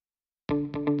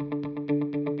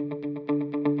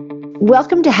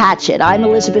Welcome to Hatchet. I'm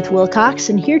Elizabeth Wilcox,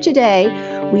 and here today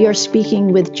we are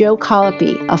speaking with Joe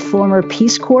Colopy, a former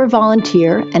Peace Corps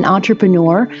volunteer, an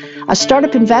entrepreneur, a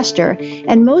startup investor,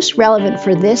 and most relevant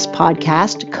for this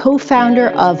podcast, co-founder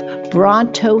of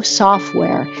Bronto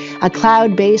Software, a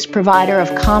cloud-based provider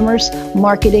of commerce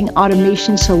marketing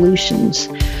automation solutions.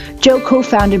 Joe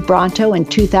co-founded Bronto in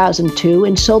 2002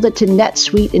 and sold it to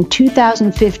NetSuite in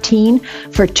 2015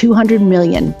 for $200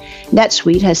 million.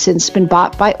 NetSuite has since been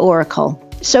bought by Oracle.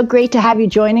 So great to have you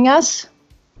joining us.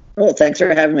 Well, thanks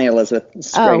for having me,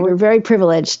 Elizabeth. We're very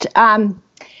privileged.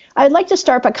 I'd like to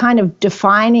start by kind of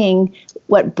defining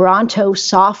what Bronto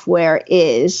Software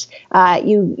is.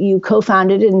 You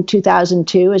co-founded it in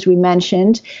 2002, as we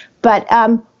mentioned, but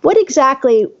what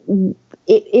exactly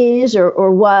it is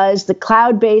or was the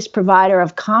cloud-based provider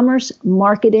of commerce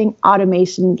marketing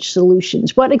automation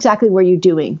solutions? What exactly were you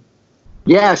doing?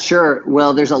 Yeah, sure.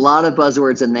 Well, there's a lot of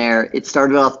buzzwords in there. It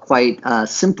started off quite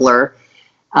simpler.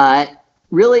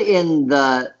 Really in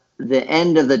the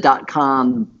end of the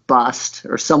dot-com bust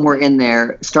or somewhere in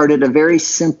there, started a very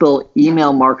simple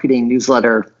email marketing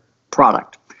newsletter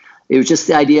product. It was just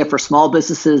the idea for small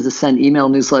businesses to send email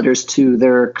newsletters to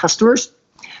their customers.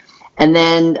 And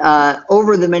then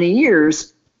over the many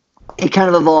years, it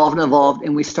kind of evolved,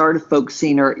 and we started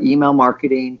focusing our email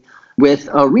marketing with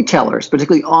retailers,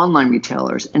 particularly online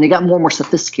retailers, and it got more and more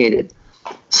sophisticated.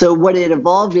 So what it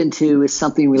evolved into is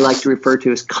something we like to refer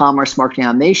to as commerce marketing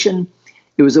automation.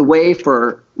 It was a way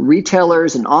for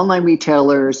retailers and online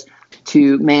retailers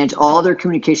to manage all their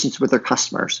communications with their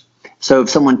customers. So if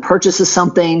someone purchases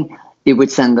something, it would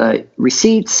send the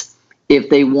receipts. If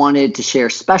they wanted to share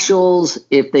specials,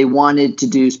 if they wanted to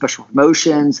do special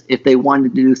promotions, if they wanted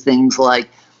to do things like,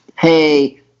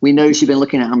 hey, we noticed you've been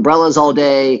looking at umbrellas all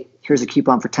day, here's a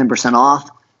coupon for 10% off.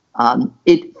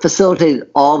 It facilitated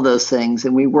all of those things,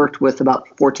 and we worked with about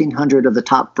 1,400 of the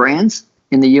top brands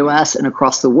in the US and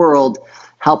across the world,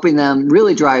 helping them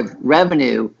really drive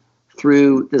revenue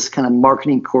through this kind of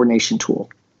marketing coordination tool.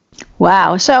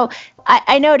 Wow. So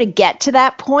I know to get to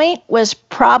that point was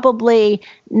probably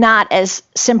not as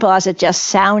simple as it just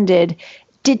sounded.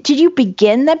 Did you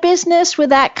begin the business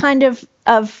with that kind of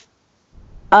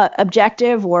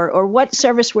objective, or what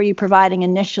service were you providing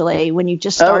initially when you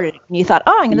just started? And you thought,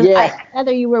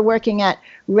 whether you were working at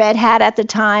Red Hat at the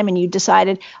time and you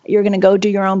decided you're going to go do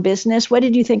your own business, what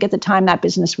did you think at the time that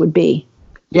business would be?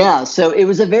 Yeah, so it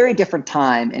was a very different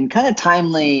time and kind of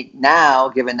timely now,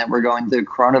 given that we're going through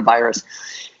coronavirus.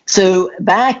 So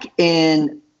back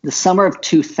in the summer of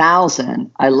 2000,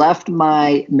 I left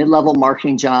my mid-level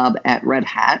marketing job at Red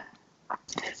Hat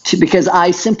because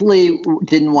I simply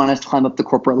didn't want to climb up the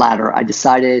corporate ladder. I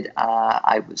decided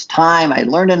I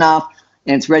learned enough,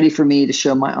 and it's ready for me to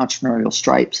show my entrepreneurial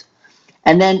stripes.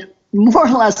 And then more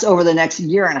or less over the next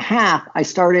year and a half, I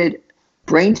started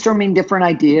brainstorming different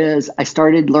ideas. I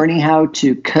started learning how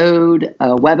to code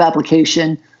a web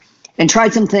application and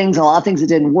tried some things, a lot of things that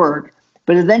didn't work,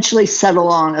 but eventually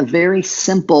settled on a very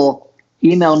simple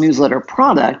email newsletter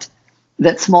product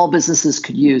that small businesses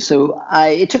could use. So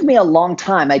it took me a long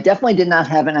time. I definitely did not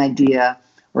have an idea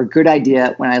or a good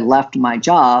idea when I left my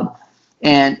job,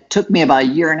 and it took me about a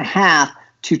year and a half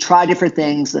to try different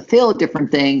things, to fail at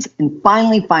different things, and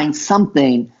finally find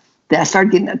something that I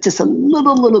started getting just a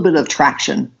little bit of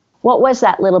traction. What was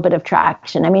that little bit of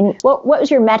traction? I mean, what was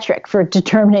your metric for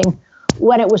determining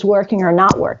when it was working or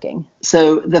not working?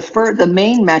 So the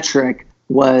main metric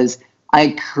was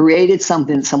I created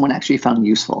something that someone actually found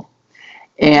useful.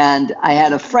 And I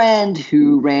had a friend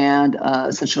who ran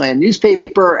essentially a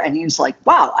newspaper, and he was like,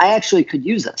 wow, I actually could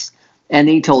use this. And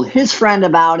he told his friend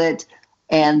about it.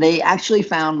 And they actually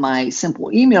found my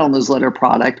simple email newsletter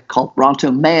product called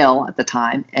Bronto Mail at the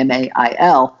time,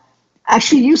 MAIL,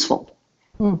 actually useful.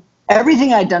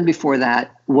 Everything I'd done before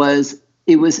that was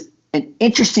an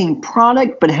interesting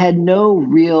product, but it had no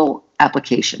real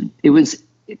application.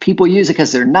 People use it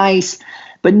because they're nice,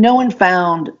 but no one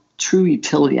found true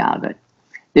utility out of it.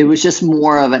 It was just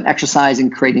more of an exercise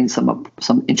in creating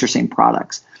some interesting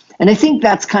products. And I think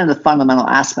that's kind of the fundamental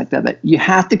aspect of it. You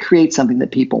have to create something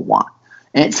that people want.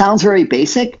 And it sounds very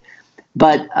basic,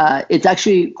 but it's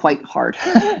actually quite hard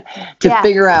to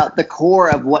figure out the core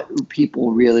of what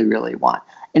people really, really want.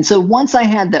 And so once I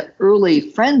had the early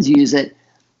friends use it,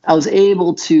 I was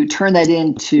able to turn that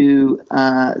into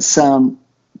some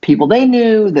people they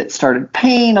knew that started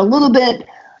paying a little bit,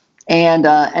 and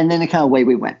then the kind of way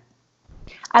we went.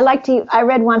 I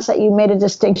read once that you made a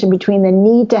distinction between the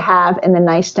need to have and the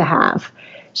nice to have.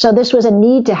 So this was a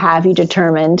need to have, you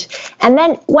determined. And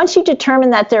then once you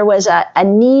determined that there was a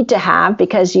need to have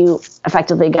because you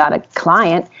effectively got a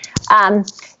client,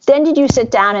 then did you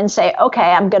sit down and say,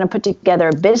 okay, I'm going to put together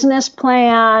a business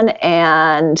plan?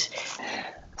 And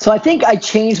so I think I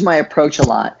changed my approach a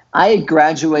lot. I had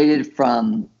graduated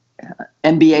from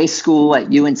MBA school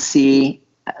at UNC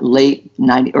late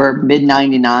 90 or mid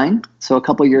 99, so a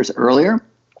couple of years earlier.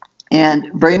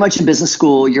 And very much in business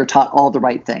school, you're taught all the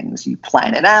right things. You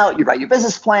plan it out, you write your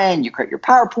business plan, you create your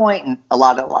PowerPoint, and a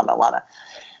lot of.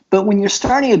 But when you're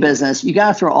starting a business, you got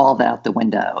to throw all that out the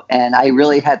window. And I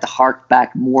really had to hark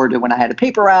back more to when I had a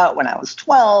paper out when I was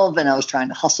 12 and I was trying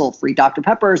to hustle free Dr.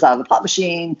 Peppers out of the pop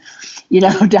machine,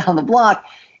 down the block.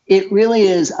 It really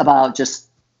is about just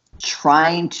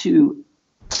trying to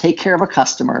take care of a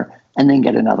customer and then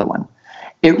get another one.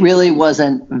 It really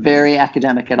wasn't very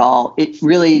academic at all. It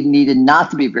really needed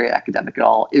not to be very academic at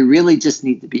all. It really just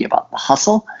needed to be about the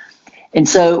hustle. And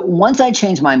so once I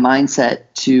changed my mindset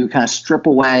to kind of strip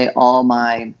away all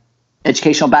my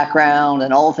educational background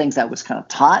and all the things that was kind of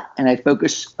taught, and I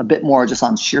focused a bit more just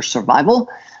on sheer survival,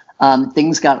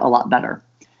 things got a lot better.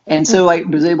 And so I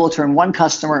was able to turn one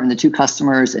customer into 2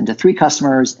 customers, into 3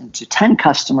 customers, into 10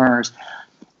 customers.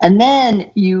 And then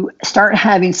you start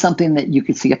having something that you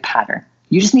could see a pattern.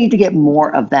 You just need to get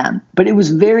more of them. But it was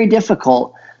very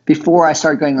difficult before I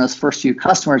started getting those first few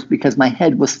customers because my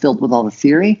head was filled with all the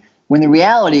theory, when the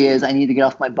reality is I need to get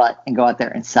off my butt and go out there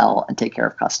and sell and take care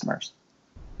of customers.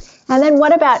 And then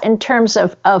what about in terms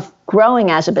of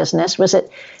growing as a business?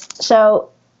 So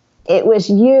it was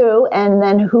you and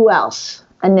then who else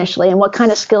initially? And what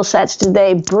kind of skill sets did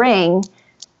they bring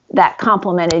that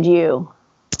complemented you?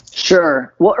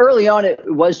 Sure. Well, early on,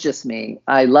 it was just me.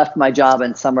 I left my job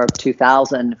in summer of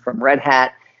 2000 from Red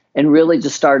Hat and really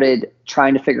just started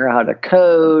trying to figure out how to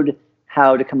code,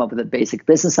 how to come up with a basic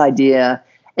business idea,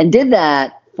 and did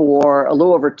that for a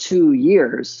little over 2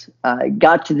 years.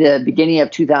 Got to the beginning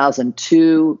of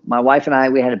 2002. My wife and I,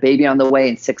 we had a baby on the way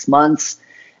in 6 months,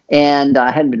 and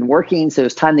I hadn't been working, so it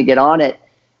was time to get on it.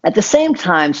 At the same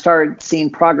time, started seeing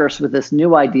progress with this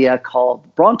new idea called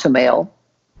Bronto Mail.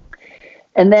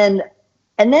 And then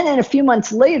in a few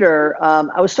months later,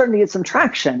 I was starting to get some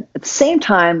traction. At the same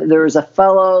time, there was a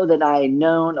fellow that I had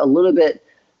known a little bit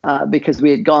because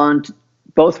we had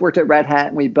both worked at Red Hat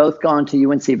and we'd both gone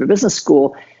to UNC for business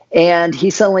school. And he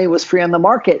suddenly was free on the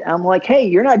market. I'm like, hey,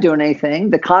 you're not doing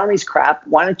anything. The economy's crap.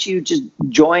 Why don't you just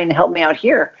join and help me out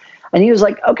here? And he was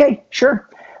like, okay, sure.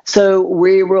 So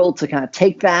we were able to kind of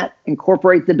take that,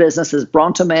 incorporate the business as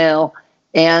Bronto Mail,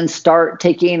 and start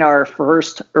taking our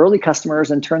first early customers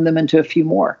and turn them into a few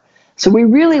more. So we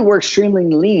really were extremely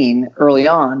lean early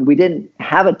on. We didn't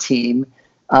have a team.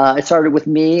 It started with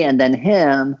me and then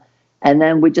him, and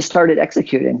then we just started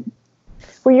executing.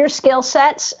 Were your skill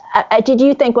sets, did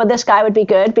you think, well, this guy would be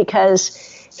good because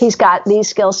he's got these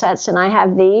skill sets and I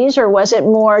have these? Or was it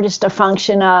more just a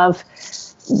function of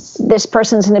this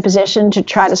person's in a position to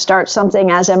try to start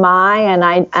something, as am I, and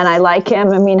I like him?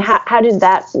 I mean, how did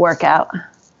that work out?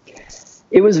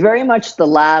 It was very much the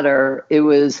latter. It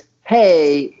was,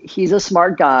 hey, he's a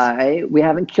smart guy. We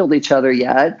haven't killed each other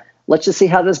yet. Let's just see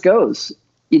how this goes.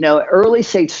 Early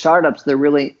stage startups, they're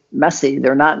really messy.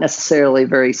 They're not necessarily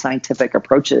very scientific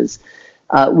approaches.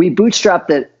 We bootstrapped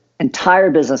the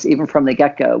entire business, even from the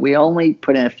get-go. We only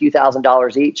put in a few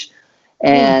 $1,000s each.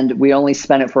 And we only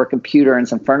spent it for a computer and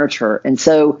some furniture. And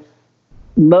so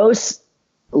most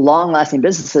long-lasting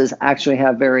businesses actually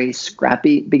have very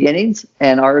scrappy beginnings,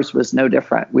 and ours was no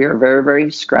different. We were very,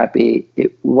 very scrappy.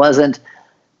 It wasn't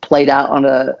played out on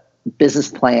a business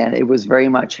plan. It was very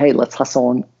much, hey, let's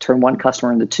hustle and turn one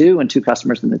customer into 2 and 2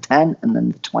 customers into 10 and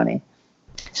then 20.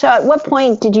 So at what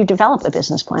point did you develop a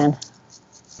business plan?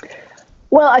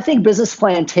 Well, I think business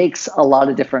plan takes a lot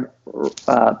of different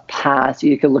paths.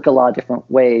 You can look a lot of different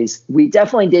ways. We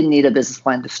definitely didn't need a business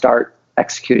plan to start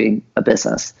executing a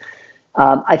business.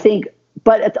 I think,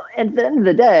 but at the end of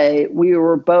the day, we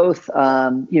were both,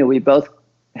 we both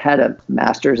had a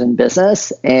master's in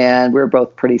business and we were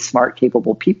both pretty smart,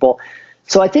 capable people.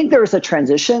 So I think there was a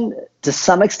transition to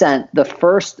some extent. The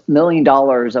first $1 million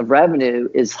of revenue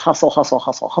is hustle, hustle,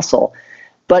 hustle, hustle.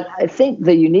 But I think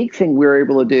the unique thing we were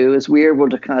able to do is we were able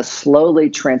to kind of slowly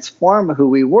transform who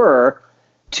we were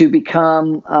to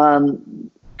become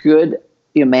good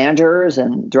managers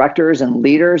and directors and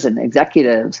leaders and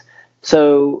executives.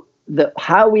 So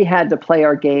how we had to play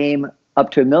our game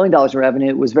up to $1 million in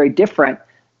revenue was very different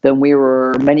than we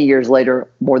were many years later,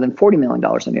 more than $40 million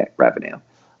in revenue.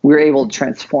 We were able to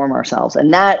transform ourselves.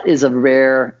 And that is a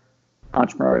rare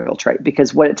entrepreneurial trait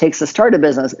because what it takes to start a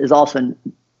business is often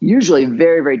usually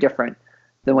very, very different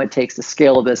than what it takes to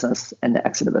scale a business and to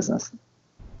exit a business.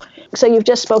 So you've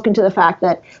just spoken to the fact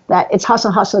that it's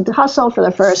hustle for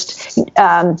the first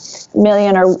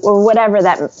million or whatever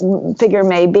that figure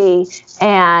may be,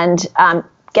 and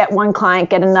get one client,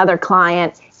 get another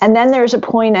client. And then there's a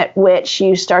point at which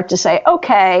you start to say,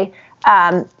 okay,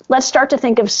 let's start to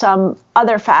think of some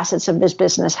other facets of this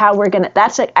business, how we're going to,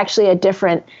 that's actually a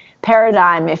different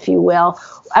paradigm, if you will.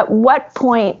 At what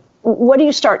point, what do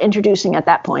you start introducing at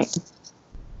that point?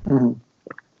 Mm-hmm.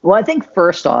 Well, I think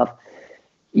first off,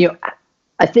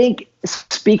 I think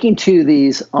speaking to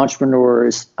these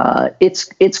entrepreneurs,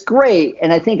 it's great,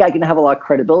 and I think I can have a lot of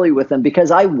credibility with them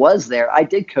because I was there. I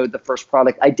did code the first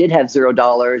product. I did have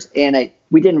 $0, and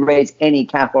we didn't raise any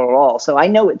capital at all. So I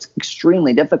know it's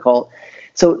extremely difficult.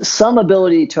 So some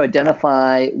ability to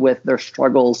identify with their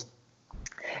struggles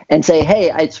and say,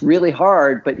 hey, it's really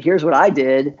hard, but here's what I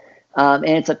did, and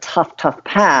it's a tough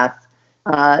path.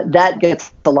 That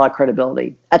gets a lot of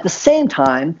credibility. At the same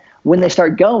time, when they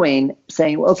start going,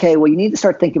 saying, okay, well, you need to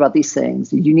start thinking about these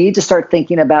things. You need to start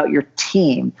thinking about your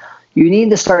team. You need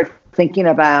to start thinking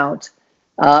about,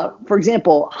 for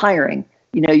example, hiring.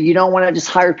 You don't want to just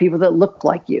hire people that look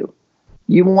like you.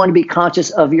 You want to be conscious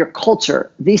of your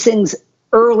culture. These things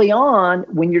early on,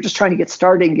 when you're just trying to get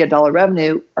started and get dollar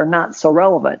revenue, are not so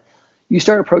relevant. You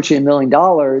start approaching $1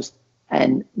 million,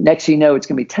 and next thing you know, it's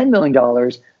going to be $10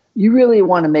 million. You really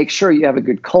want to make sure you have a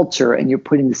good culture and you're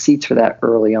putting the seeds for that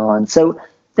early on. So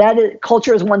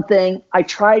culture is one thing. I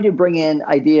try to bring in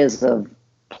ideas of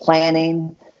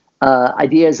planning,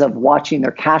 ideas of watching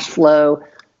their cash flow.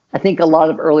 I think a lot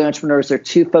of early entrepreneurs are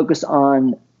too focused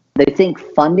on, they think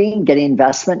funding, getting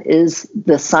investment is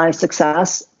the sign of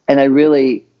success. And I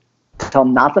really tell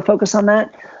them not to focus on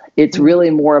that. It's really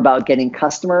more about getting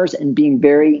customers and being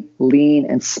very lean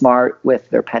and smart with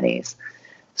their pennies.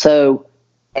 So,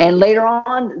 and later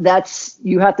on,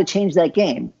 you have to change that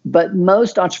game. But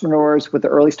most entrepreneurs with the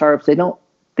early startups, they don't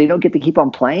get to keep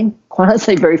on playing. Quite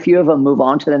honestly, very few of them move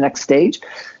on to the next stage.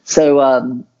 So,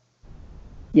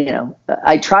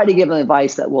 I try to give them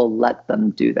advice that will let them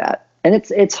do that, and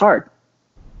it's hard.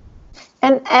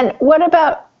 And what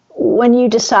about when you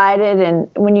decided,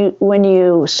 and when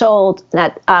you sold to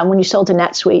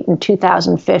NetSuite in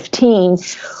 2015?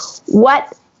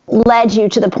 What led you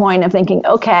to the point of thinking,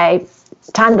 okay,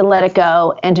 time to let it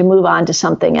go and to move on to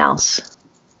something else?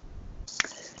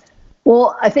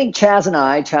 Well, I think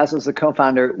Chaz was the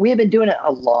co-founder, we had been doing it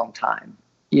a long time.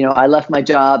 I left my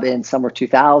job in summer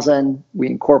 2000.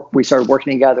 We started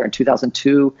working together in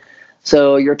 2002.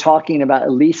 So you're talking about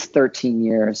at least 13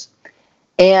 years.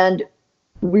 And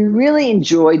we really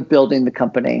enjoyed building the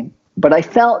company. But I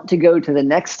felt to go to the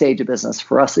next stage of business,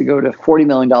 for us to go to $40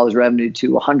 million revenue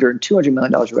to $100, $200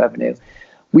 million revenue,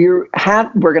 we're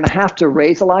going to have to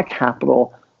raise a lot of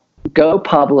capital, go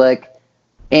public,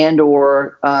 and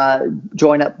or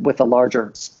join up with a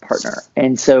larger partner.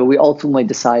 And so we ultimately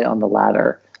decided on the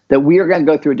latter, that we are going to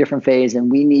go through a different phase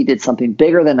and we needed something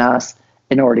bigger than us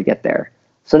in order to get there.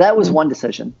 So that was one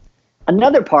decision.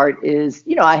 Another part is,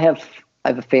 I have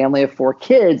a family of 4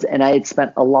 kids, and I had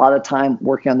spent a lot of time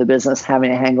working on the business,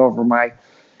 having a hangover my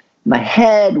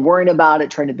head, worrying about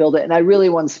it, trying to build it. And I really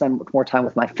wanted to spend more time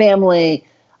with my family.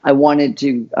 I wanted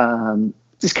to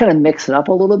just kind of mix it up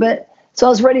a little bit. So I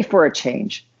was ready for a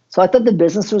change. So I thought the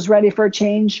business was ready for a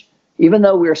change. Even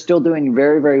though we were still doing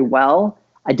very, very well,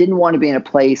 I didn't want to be in a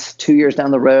place 2 years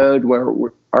down the road where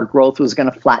our growth was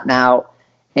going to flatten out,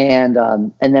 and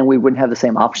then we wouldn't have the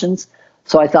same options.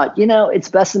 So I thought, it's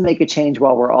best to make a change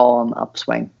while we're all on the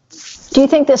upswing. Do you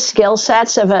think the skill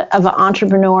sets of an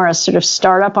entrepreneur, a sort of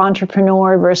startup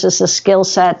entrepreneur, versus the skill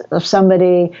set of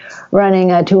somebody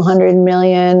running a $200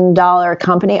 million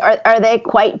company, are they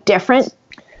quite different?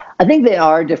 I think they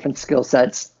are different skill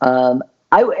sets.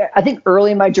 I think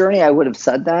early in my journey, I would have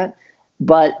said that.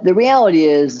 But the reality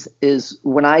is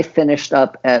when I finished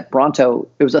up at Bronto,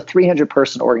 it was a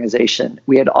 300-person organization.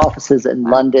 We had offices in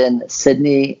London,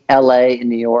 Sydney, LA, and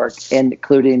New York, and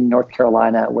including North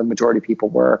Carolina, where the majority of people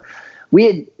were.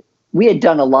 We had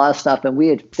done a lot of stuff, and we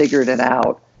had figured it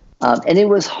out. And it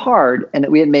was hard, and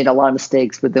we had made a lot of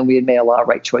mistakes, but then we had made a lot of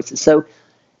right choices.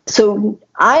 So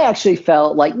I actually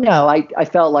felt like, I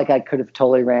felt like I could have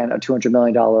totally ran a $200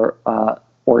 million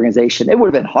organization. It would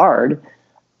have been hard.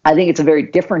 I think it's a very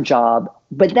different job,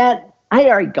 but I had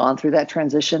already gone through that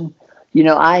transition.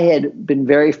 I had been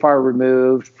very far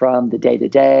removed from the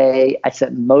day-to-day. I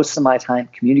spent most of my time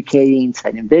communicating,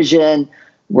 setting vision,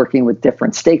 working with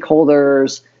different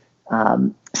stakeholders.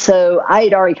 So I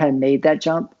had already kind of made that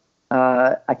jump,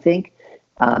 I think.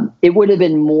 It would have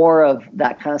been more of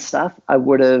that kind of stuff. I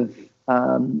would have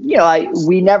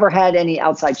We never had any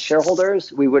outside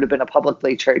shareholders. We would have been a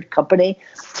publicly traded company.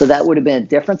 So that would have been a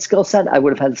different skill set. I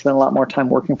would have had to spend a lot more time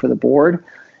working for the board.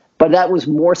 But that was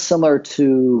more similar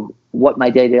to what my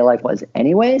day-to-day life was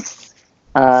anyways,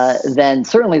 than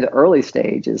certainly the early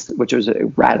stages, which was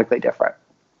radically different.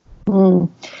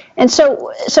 And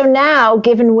so now,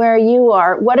 given where you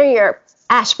are, what are your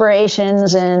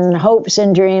aspirations and hopes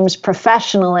and dreams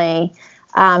professionally?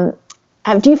 Do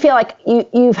you feel like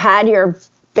you've had your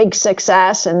big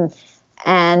success and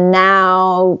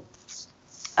now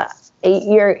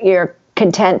you're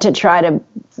content to try to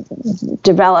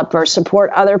develop or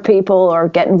support other people or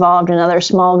get involved in other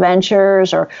small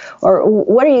ventures, or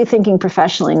what are you thinking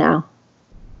professionally now?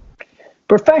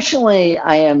 Professionally,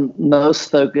 I am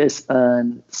most focused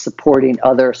on supporting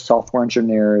other software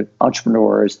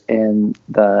entrepreneurs in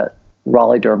the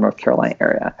Raleigh-Durham, North Carolina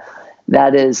area.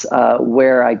 That is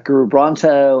where I grew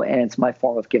Bronto, and it's my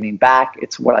form of giving back.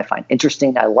 It's what I find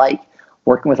interesting. I like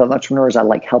working with other entrepreneurs. I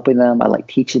like helping them. I like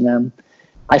teaching them.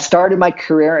 I started my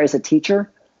career as a teacher,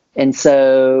 and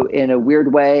so in a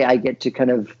weird way, I get to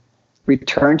kind of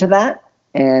return to that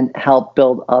and help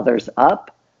build others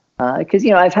up. Because,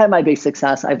 I've had my big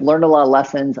success. I've learned a lot of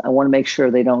lessons. I want to make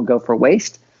sure they don't go for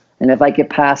waste. And if I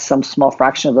get past some small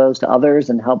fraction of those to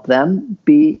others and help them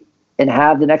be and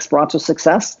have the next Bronto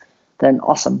success, then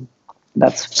awesome.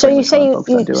 That's so you say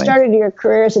you started your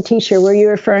career as a teacher. Were you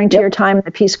referring to your time in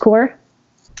the Peace Corps?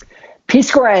 Peace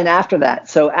Corps and after that.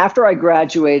 So after I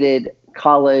graduated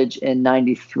college in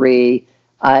 93,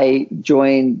 I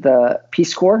joined the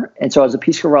Peace Corps. And so I was a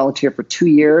Peace Corps volunteer for 2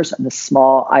 years in a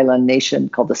small island nation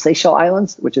called the Seychelles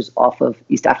Islands, which is off of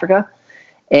East Africa.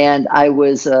 And I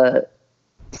was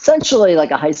essentially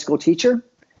like a high school teacher.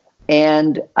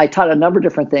 And I taught a number of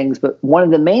different things, but one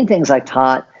of the main things I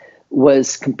taught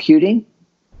was computing,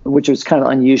 which was kind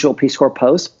of unusual Peace Corps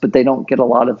post, but they don't get a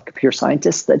lot of computer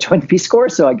scientists that join the Peace Corps.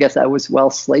 So I guess I was well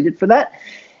slated for that.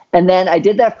 And then I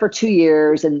did that for 2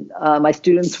 years, and my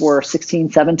students were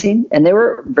 16, 17, and they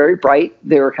were very bright.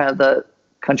 They were kind of the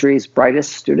country's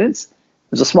brightest students.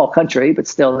 It was a small country, but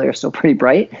still, they were still pretty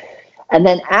bright. And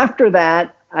then after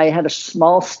that, I had a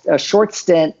short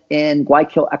stint in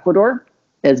Guayaquil, Ecuador,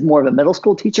 as more of a middle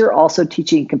school teacher, also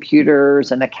teaching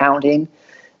computers and accounting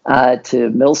to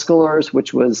middle schoolers,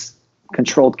 which was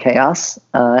controlled chaos,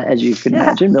 as you can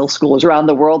imagine. Middle schoolers around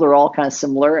the world are all kind of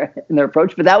similar in their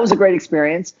approach, but that was a great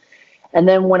experience. And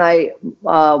then when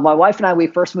my wife and I, we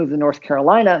first moved to North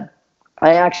Carolina,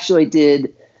 I actually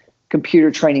did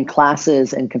computer training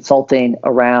classes and consulting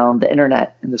around the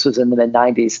internet, and this was in the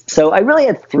mid-90s. So I really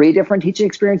had 3 different teaching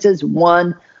experiences.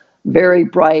 One, very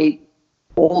bright,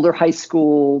 older high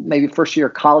school, maybe first year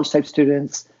college type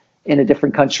students in a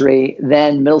different country,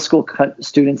 then middle school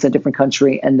students in a different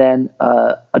country, and then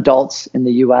adults in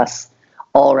the US,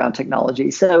 all around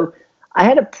technology. So I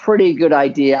had a pretty good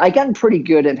idea. I gotten pretty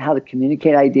good at how to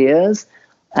communicate ideas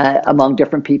among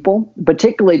different people,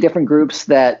 particularly different groups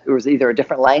that it was either a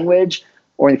different language,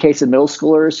 or in the case of middle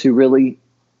schoolers who really,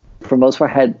 for the most part,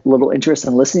 had little interest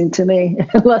in listening to me,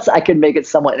 unless I could make it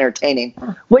somewhat entertaining,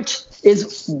 which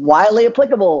is widely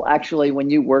applicable, actually,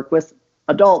 when you work with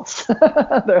adults. So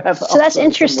that's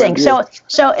interesting.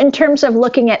 So in terms of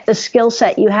looking at the skill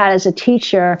set you had as a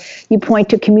teacher, you point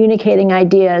to communicating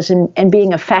ideas and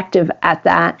being effective at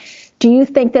that. Do you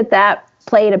think that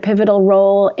played a pivotal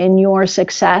role in your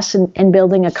success in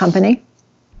building a company?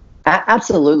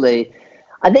 Absolutely.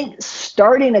 I think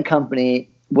starting a company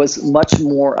was much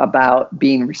more about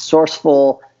being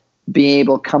resourceful, being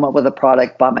able to come up with a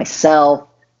product by myself,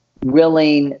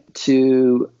 willing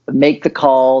to make the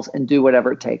calls and do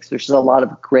whatever it takes. There's just a lot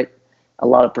of grit, a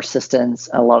lot of persistence,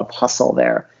 a lot of hustle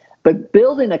there. But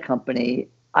building a company,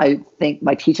 I think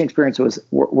my teaching experience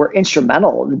were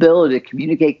instrumental. The ability to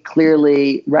communicate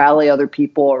clearly, rally other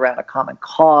people around a common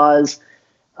cause,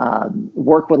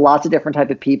 work with lots of different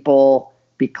types of people,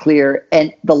 be clear.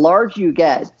 And the larger you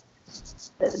get,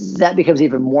 that becomes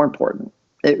even more important.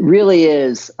 It really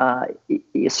is.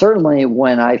 Certainly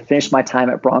when I finished my time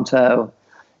at Bronto,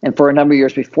 and for a number of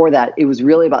years before that, it was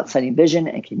really about setting vision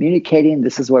and communicating.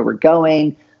 This is where we're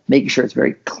going, making sure it's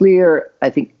very clear.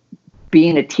 I think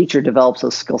being a teacher develops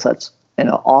those skill sets in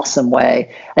an awesome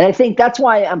way. And I think that's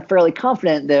why I'm fairly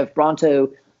confident that if Bronto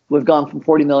would have gone from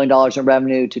 $40 million in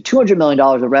revenue to $200 million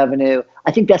of revenue,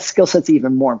 I think that skill set's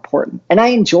even more important. And I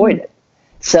enjoyed it.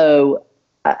 So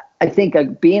I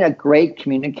think being a great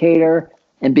communicator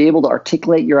and be able to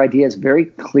articulate your ideas very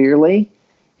clearly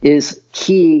is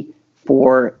key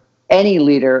for any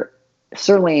leader,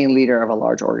 certainly any leader of a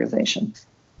large organization.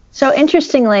 So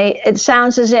interestingly, it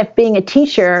sounds as if being a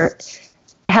teacher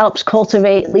helps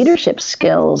cultivate leadership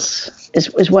skills.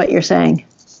 is what you're saying.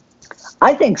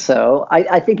 I think so.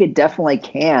 I think it definitely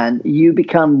can. You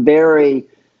become very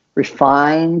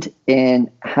refined in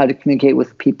how to communicate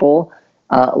with people,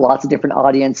 lots of different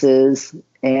audiences.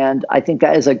 And I think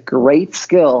that is a great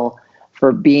skill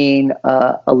for being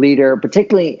a leader,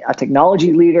 particularly a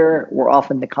technology leader, where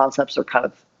often the concepts are kind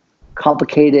of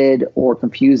complicated or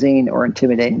confusing or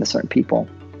intimidating to certain people.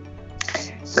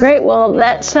 Great. Well,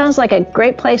 that sounds like a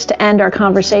great place to end our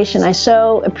conversation. I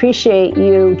so appreciate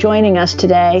you joining us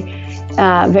today.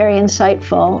 Very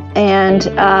insightful. And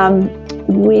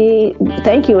we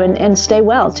thank you and stay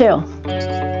well, too.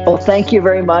 Well, thank you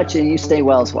very much. And you stay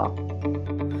well as well.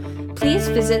 Please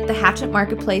visit the Hatchet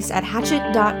Marketplace at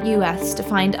hatchet.us to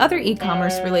find other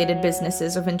e-commerce related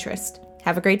businesses of interest.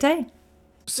 Have a great day.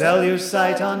 Sell your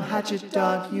site on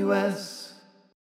hatchet.us.